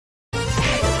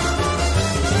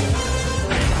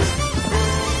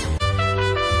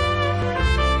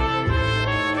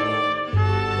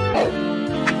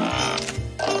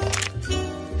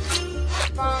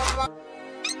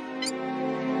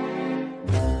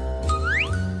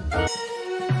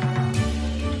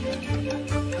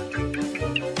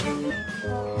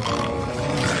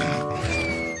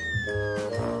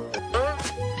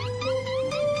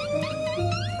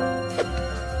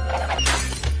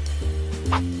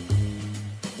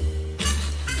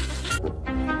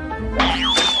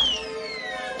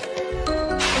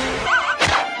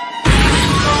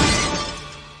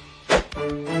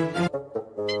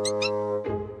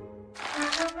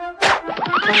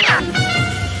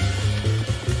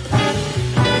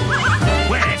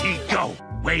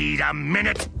a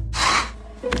minute.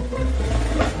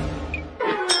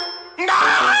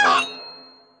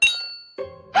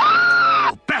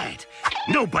 Bad.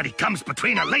 Nobody comes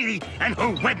between a lady and her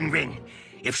wedding ring.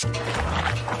 If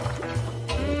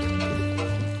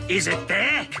is it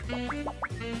there?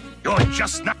 You're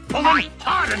just not pulling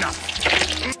hard enough.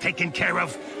 It's taken care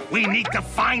of. We need to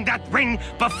find that ring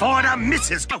before the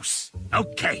missus goes.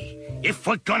 Okay, if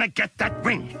we're gonna get that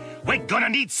ring, we're gonna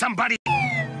need somebody.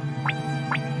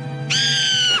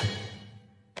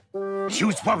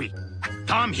 Use worry.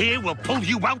 Tom here will pull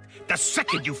you out the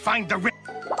second you find the ring.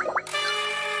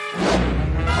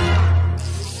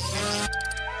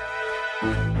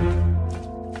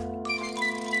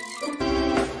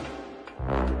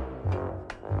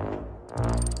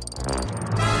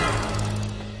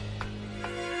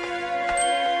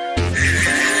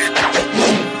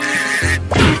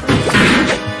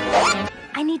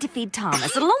 I need to feed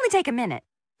Thomas. It'll only take a minute.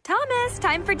 Thomas,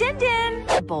 time for Din-Din.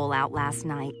 A bowl out last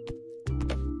night.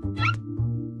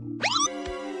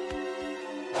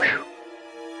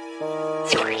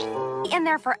 In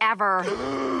there forever.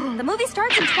 The movie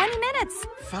starts in 20 minutes.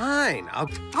 Fine, I'll...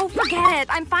 Oh, forget it.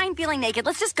 I'm fine feeling naked.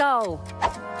 Let's just go.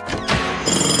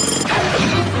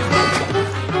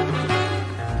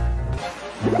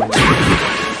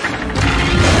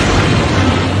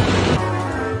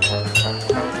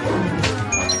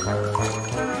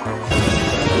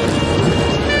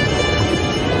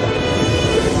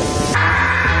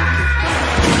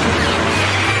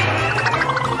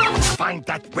 Find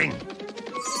that ring.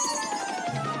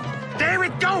 There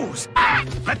it goes!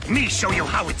 Let me show you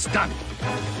how it's done.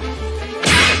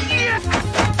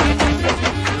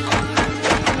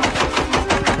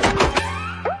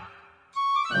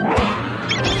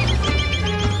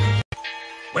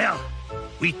 Well,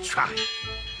 we tried.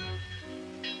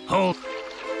 Hold.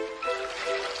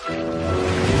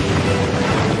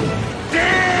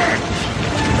 There!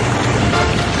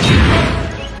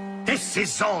 This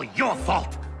is all your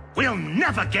fault. We'll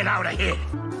never get out of here.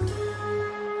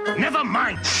 Never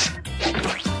mind.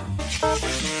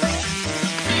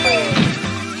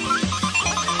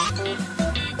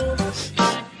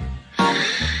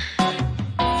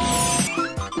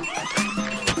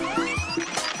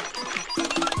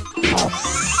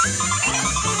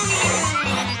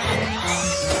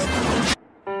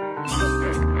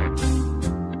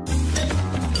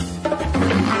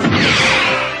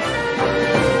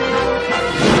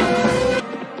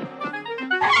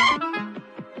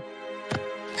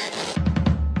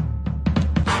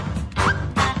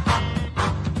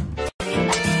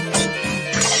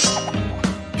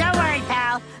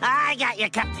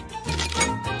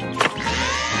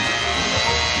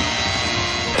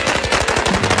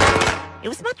 It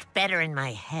was much better in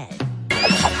my head.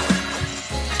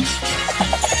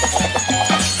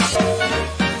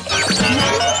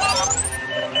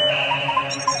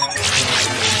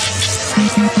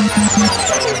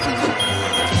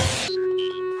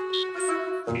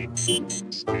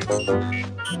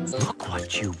 Look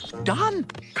what you've done.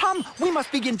 Come, we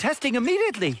must begin testing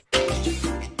immediately.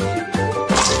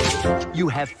 You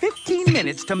have 15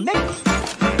 minutes to make...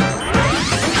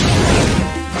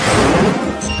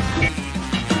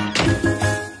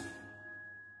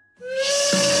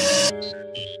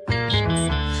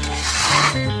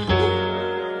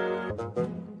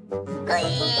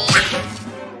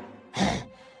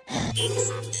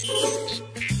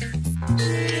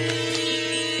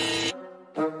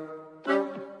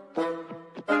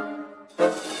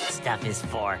 Stuff is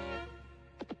for.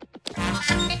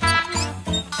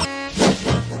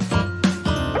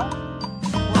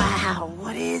 Wow,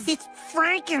 what is it? It's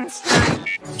Frankenstein!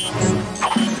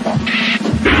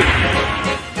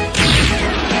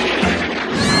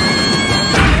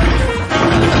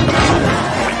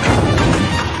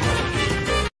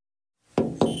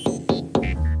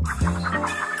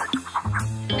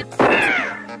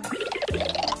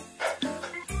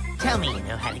 Tell me you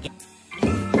know how to get...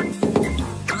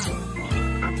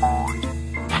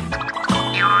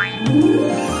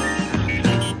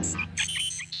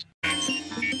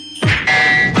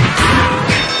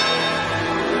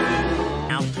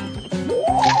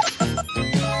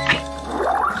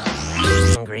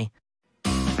 Hungry.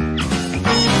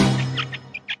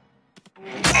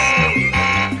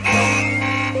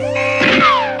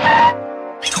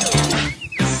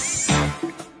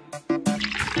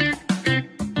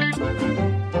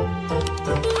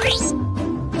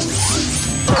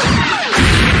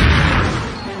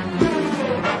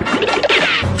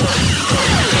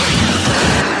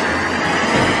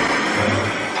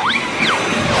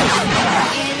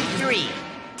 In 3,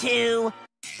 2...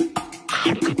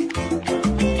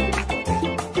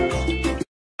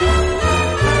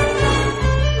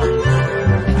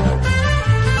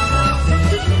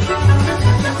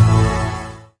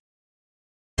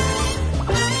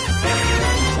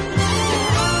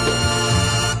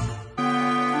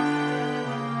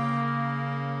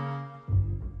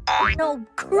 No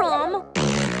crumb.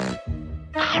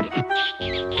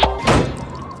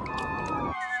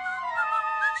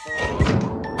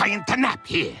 Trying to nap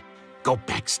here. Go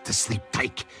back to sleep,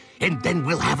 Tyke, and then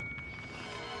we'll have...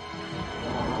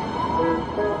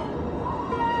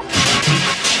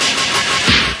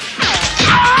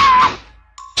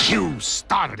 You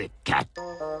started it, Cat.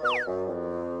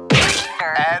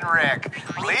 And Rick,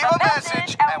 leave a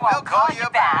message and we'll call you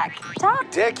back.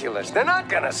 Ridiculous. They're not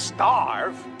gonna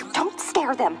starve. Don't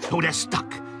scare them. Oh, they're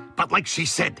stuck. But like she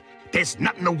said, there's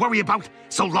nothing to worry about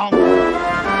so long...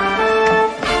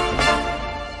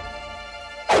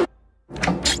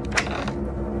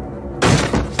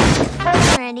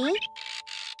 Ready?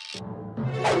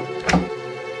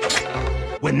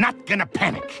 We're not gonna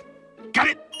panic. Got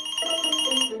it?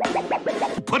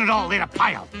 Put it all in a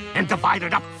pile and divide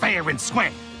it up fair and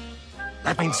square.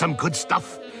 That means some good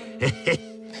stuff.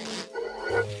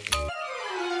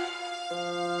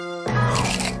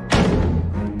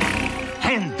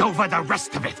 Hand over the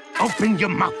rest of it. Open your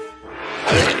mouth.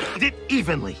 Eat it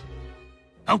evenly.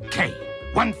 Okay,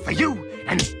 one for you,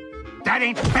 and that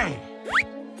ain't fair.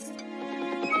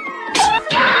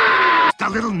 The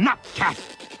little nut cat.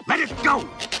 Let it go.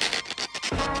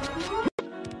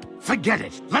 Forget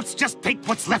it. Let's just take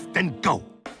what's left and go.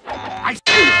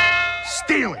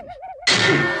 Stealing.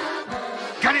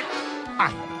 Got it?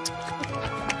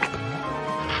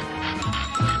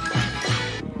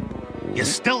 You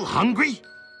still hungry?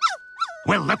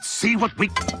 Well, let's see what we...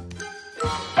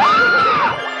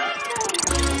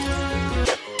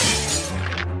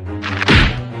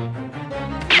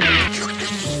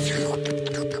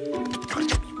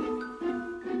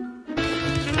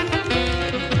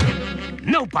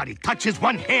 Nobody touches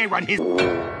one hair on his...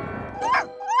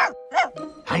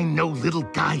 I know, little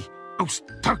guy. Roast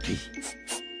turkey.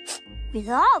 With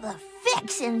all the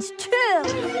fixins, too.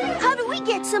 How do we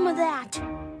get some of that?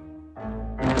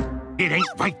 It ain't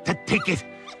right to take it,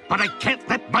 but I can't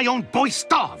let my own boy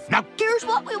starve. Now, Here's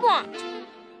what we want.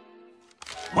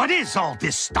 what is all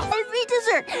this stuff? Every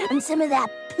dessert and some of that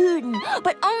pudding,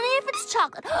 but only if it's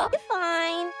chocolate.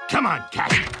 Fine. Come on,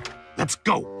 cat. Let's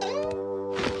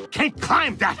go. Can't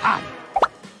climb that high.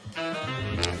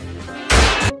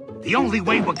 The only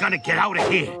way we're gonna get out of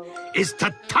here is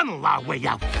to tunnel our way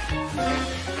out.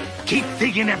 Keep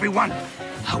digging, everyone.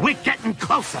 We're getting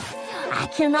closer. I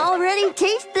can already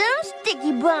taste them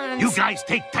sticky buns. You guys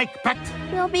take back.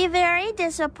 You'll be very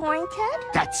disappointed.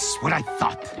 That's what I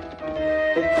thought.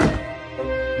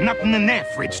 Nothing in their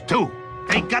fridge, too.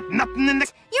 They got nothing in the...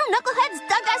 You knuckleheads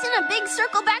dug us in a big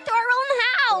circle back to our own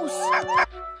house.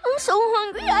 I'm so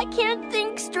hungry I can't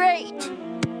think straight.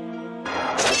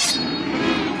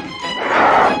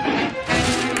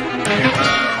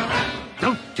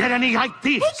 Don't get any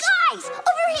ideas. Hey guys,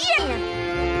 over here!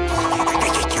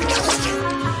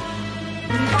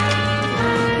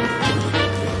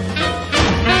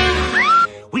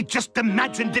 We just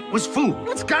imagined it was food.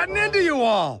 What's gotten into you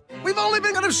all? We've only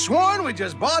been could have sworn we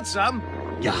just bought some.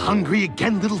 You hungry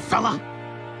again, little fella?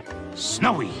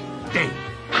 Snowy day.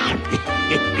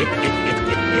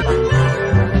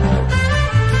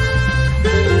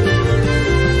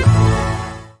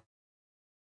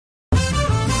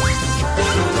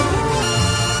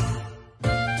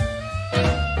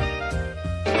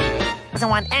 Doesn't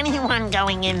want anyone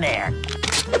going in there.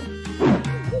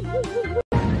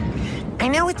 I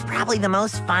know it's probably the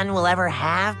most fun we'll ever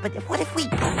have, but what if we...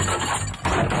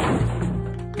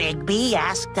 Big B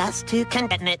asked us to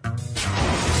contain it.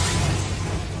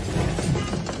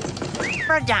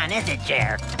 We're done, is it,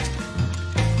 Jer?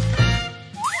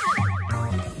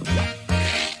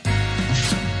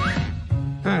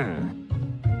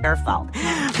 Your fault.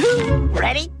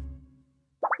 Ready?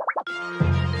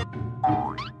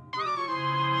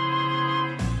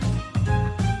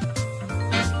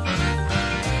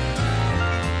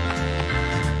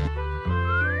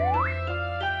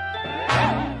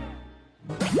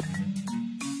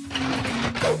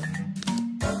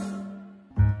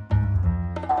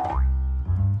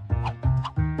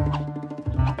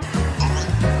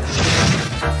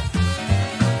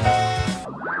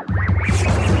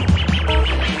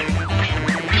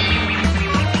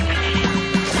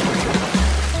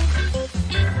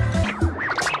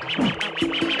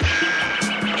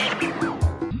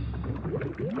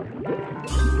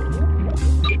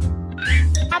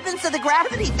 Happens to the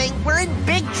gravity thing, we're in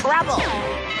big trouble.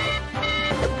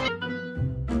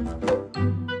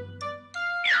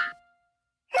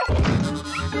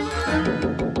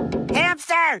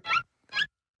 Hamster!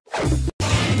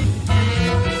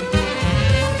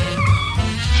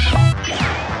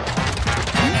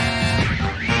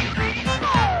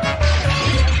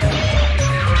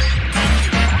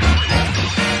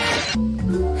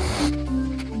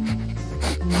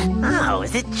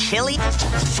 chili.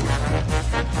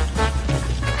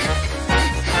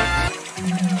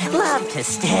 Love to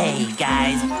stay,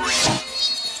 guys.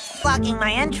 Blocking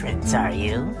my entrance, are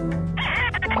you?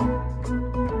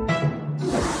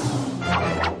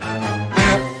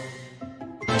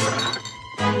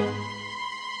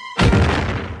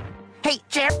 Hey,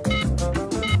 Jer.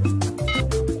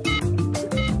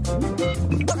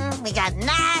 We got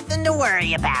nothing to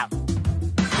worry about.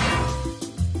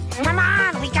 Come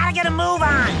on, we gotta get a move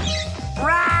on.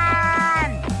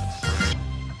 Run!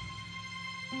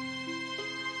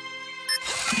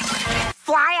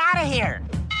 Fly out of here.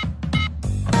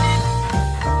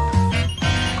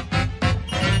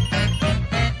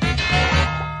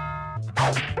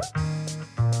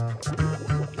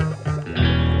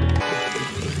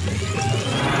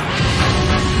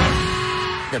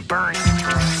 The burn.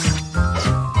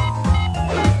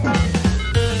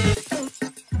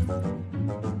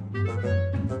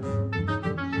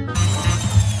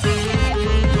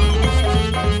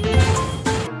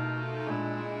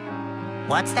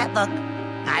 What's that look?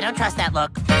 I don't trust that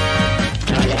look.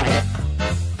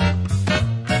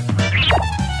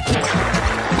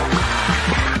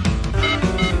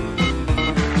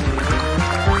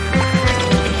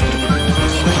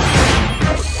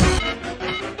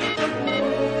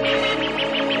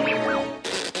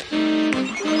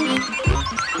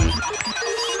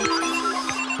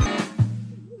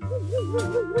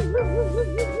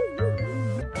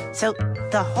 So,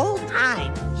 the whole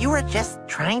time, you were just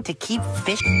trying to keep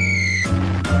fish...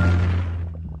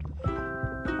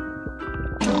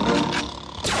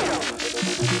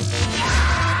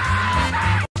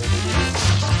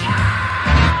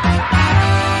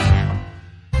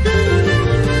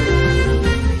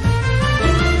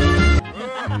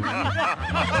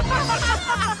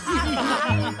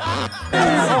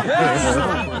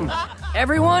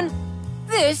 Everyone,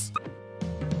 this...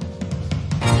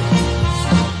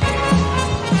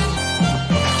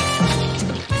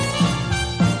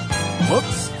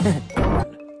 Whoops.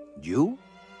 You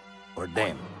or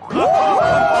them?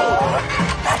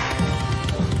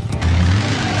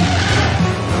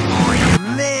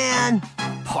 Man!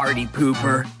 Party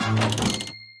pooper.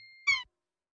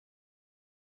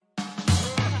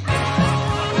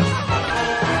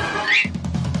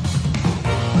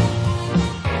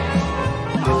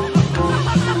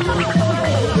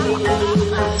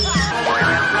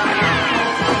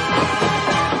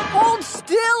 Hold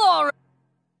still already!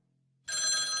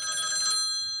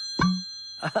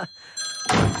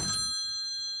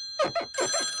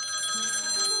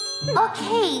 Oh,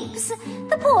 Capes,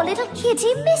 the poor little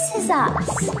kitty misses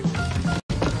us.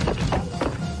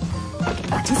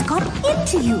 What has got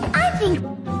into you? I think...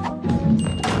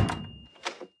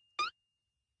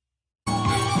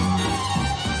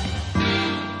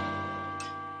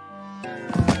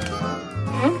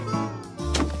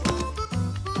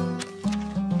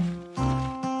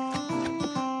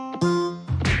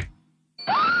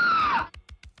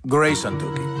 Grayson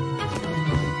took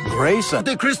it. Grayson.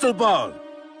 The crystal ball.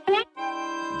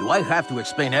 Do I have to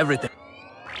explain everything?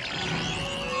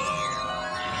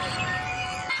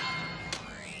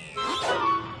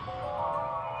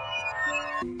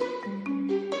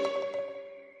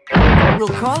 We'll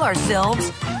call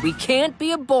ourselves We Can't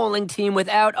Be a Bowling Team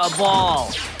Without a Ball.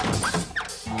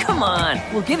 Come on,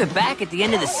 we'll give it back at the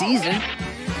end of the season.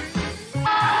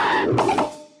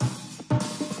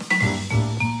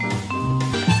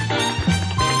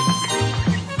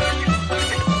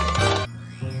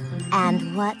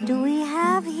 And what do we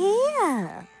have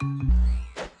here?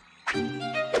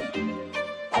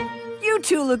 You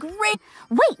two look great.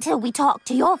 Wait till we talk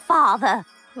to your father.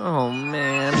 Oh,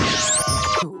 man.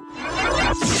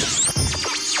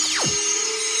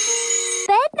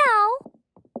 Bed now.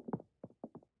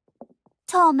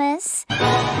 Thomas.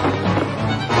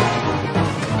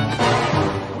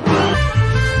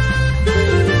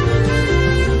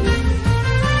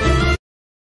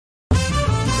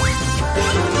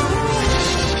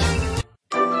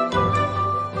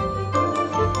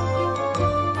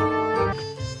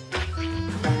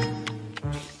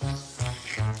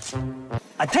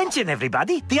 Attention,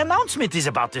 everybody. The announcement is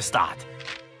about to start.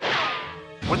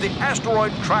 With the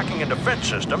asteroid tracking and defense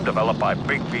system developed by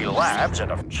Big B Labs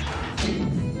and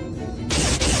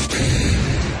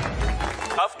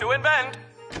Tough to invent.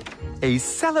 A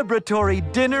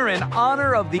celebratory dinner in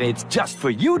honor of the... It's just for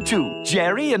you two,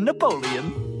 Jerry and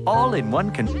Napoleon. All in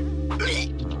one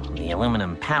The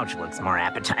aluminum pouch looks more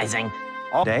appetizing.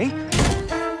 all day.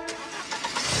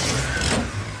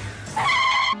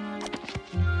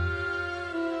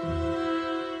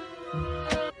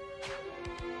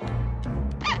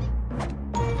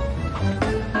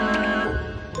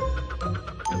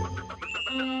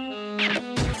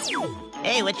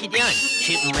 Hey, what you doing?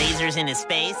 Shooting lasers into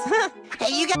space?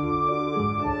 Hey, you got...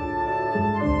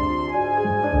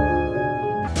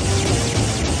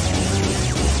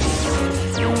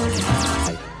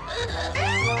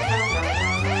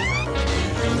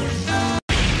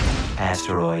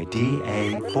 Asteroid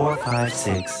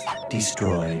DA456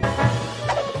 destroyed.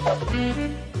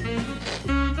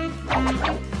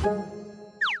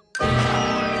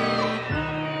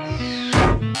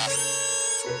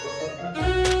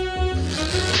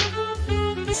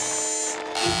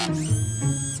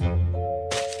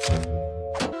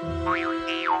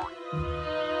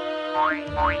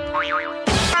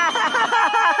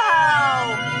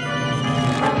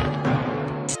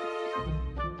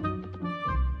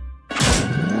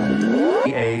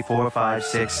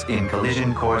 DA456 in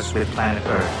collision course with planet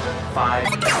Earth.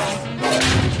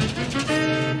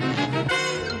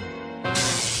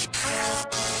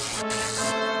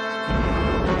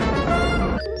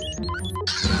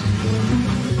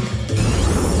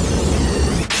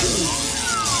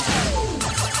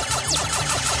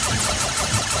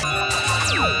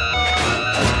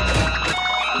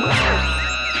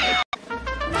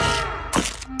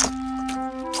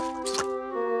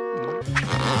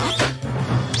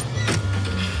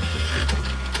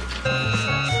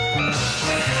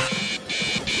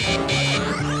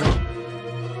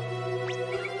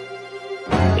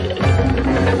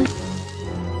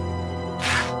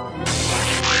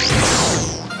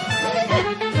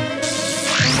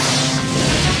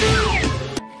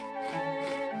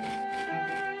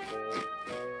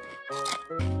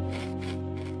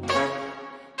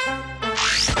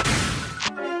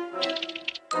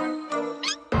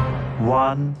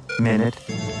 1 minute.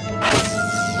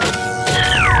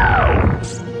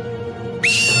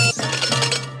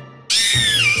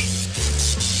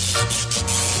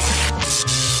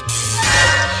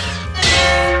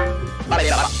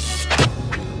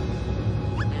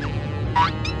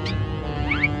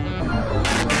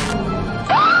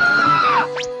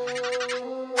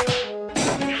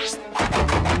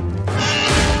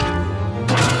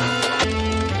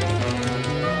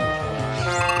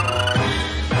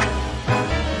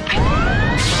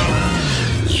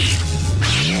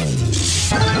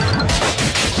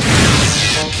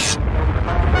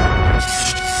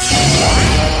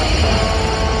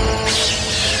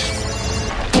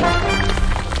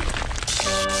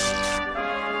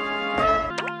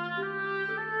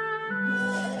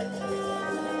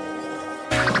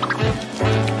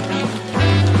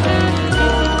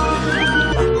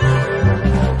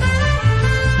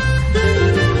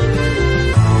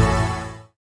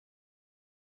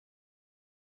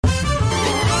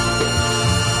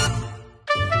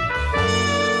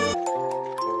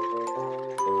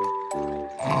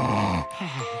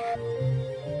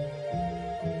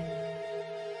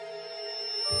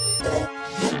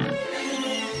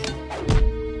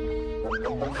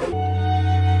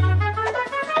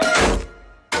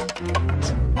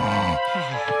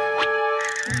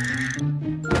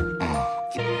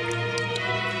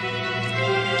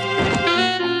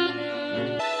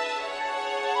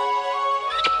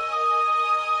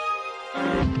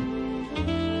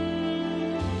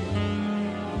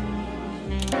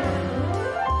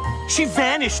 She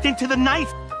vanished into the night,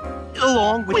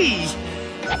 along with me.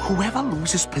 Whoever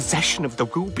loses possession of the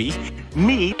ruby,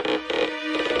 me,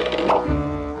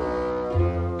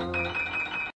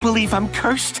 believe I'm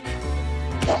cursed.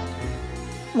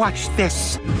 Watch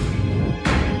this.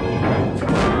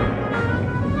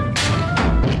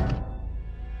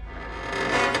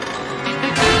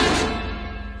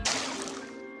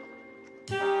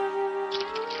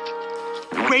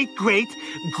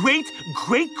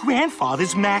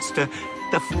 Great-great-great-great-grandfather's master,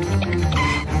 the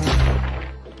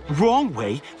wrong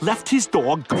way, left his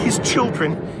dog, his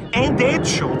children, and their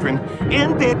children,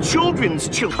 and their children's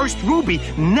children. Cursed Ruby,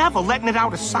 never letting it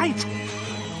out of sight.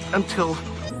 Until...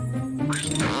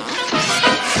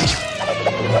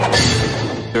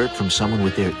 Dirt from someone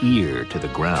with their ear to the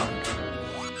ground.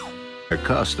 It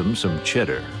cost them some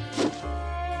cheddar.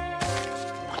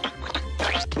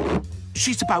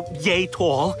 She's about yay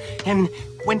tall, and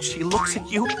when she looks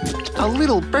at you... A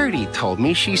little birdie told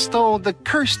me she stole the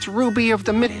cursed ruby of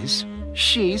the Miz.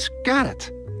 She's got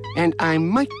it, and I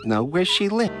might know where she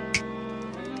lives.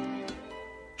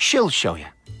 She'll show you.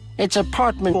 It's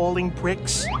apartment... Falling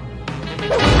bricks.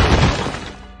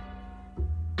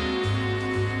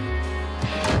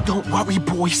 Don't worry,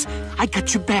 boys. I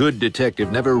got your back. Good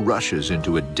detective never rushes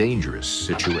into a dangerous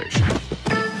situation.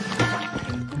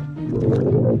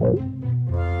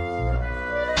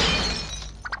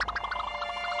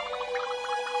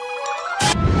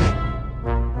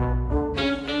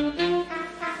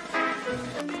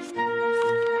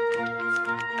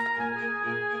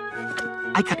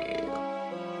 I can...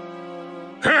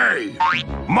 Hey!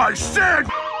 My sand!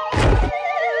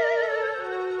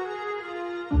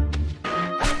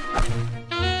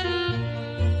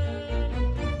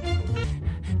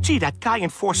 Gee, that guy in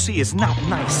 4C is not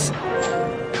nice.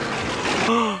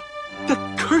 The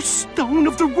cursed stone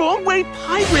of the wrong way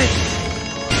pirate!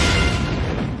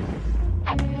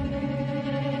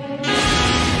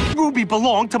 Ruby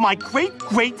belonged to my great.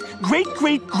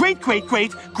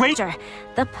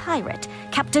 The pirate,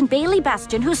 Captain Bailey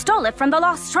Bastion, who stole it from the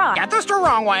Lost Tribe. Get this the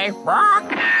wrong way.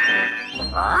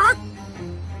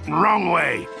 Wrong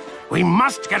way. We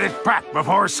must get it back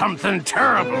before something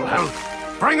terrible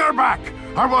happens. Bring her back,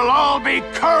 or we'll all be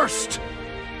cursed!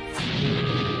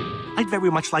 I'd very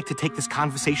much like to take this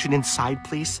conversation inside,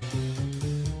 please.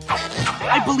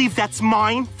 I believe that's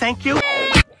mine, thank you.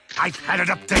 I've had it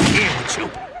up to here with you.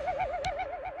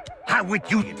 How would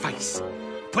you advise?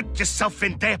 Put yourself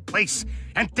in their place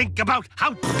and think about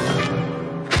how...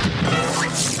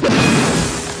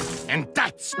 And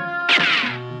that's...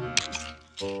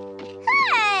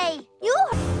 Hey! You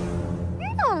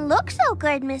don't look so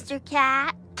good, Mr.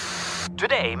 Cat.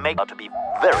 Today may out to be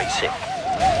very sick.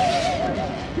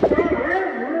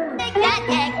 Take that,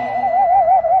 egg.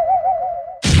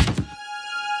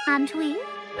 Aren't we?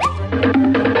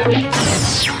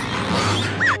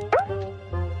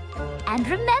 And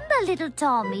remember, little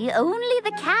Tommy, only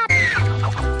the cat...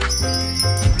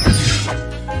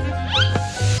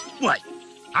 What?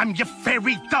 I'm your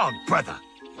fairy dog, brother.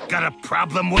 Got a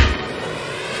problem with...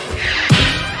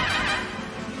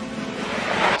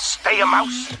 Stay a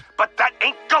mouse, but that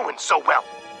ain't going so well,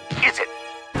 is it?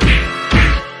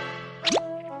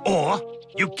 Or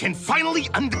you can finally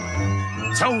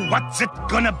So what's it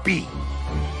gonna be?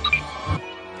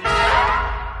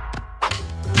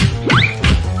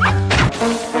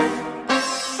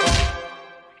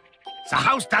 So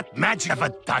how's that magic ever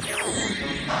done?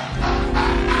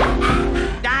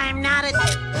 I'm not a...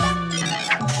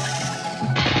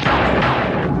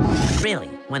 Really,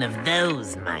 one of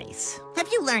those mice. Have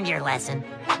you learned your lesson?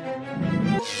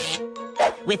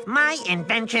 With my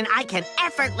invention, I can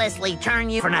effortlessly turn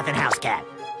you for nothing, house cat.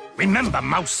 Remember,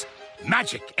 mouse,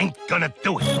 magic ain't gonna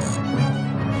do it.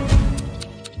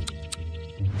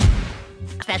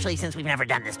 Especially since we've never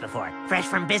done this before. Fresh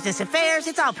from business affairs,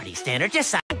 it's all pretty standard, just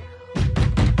so...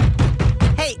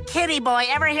 Hey, kitty boy,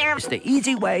 ever hear... It's the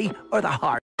easy way or the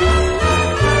hard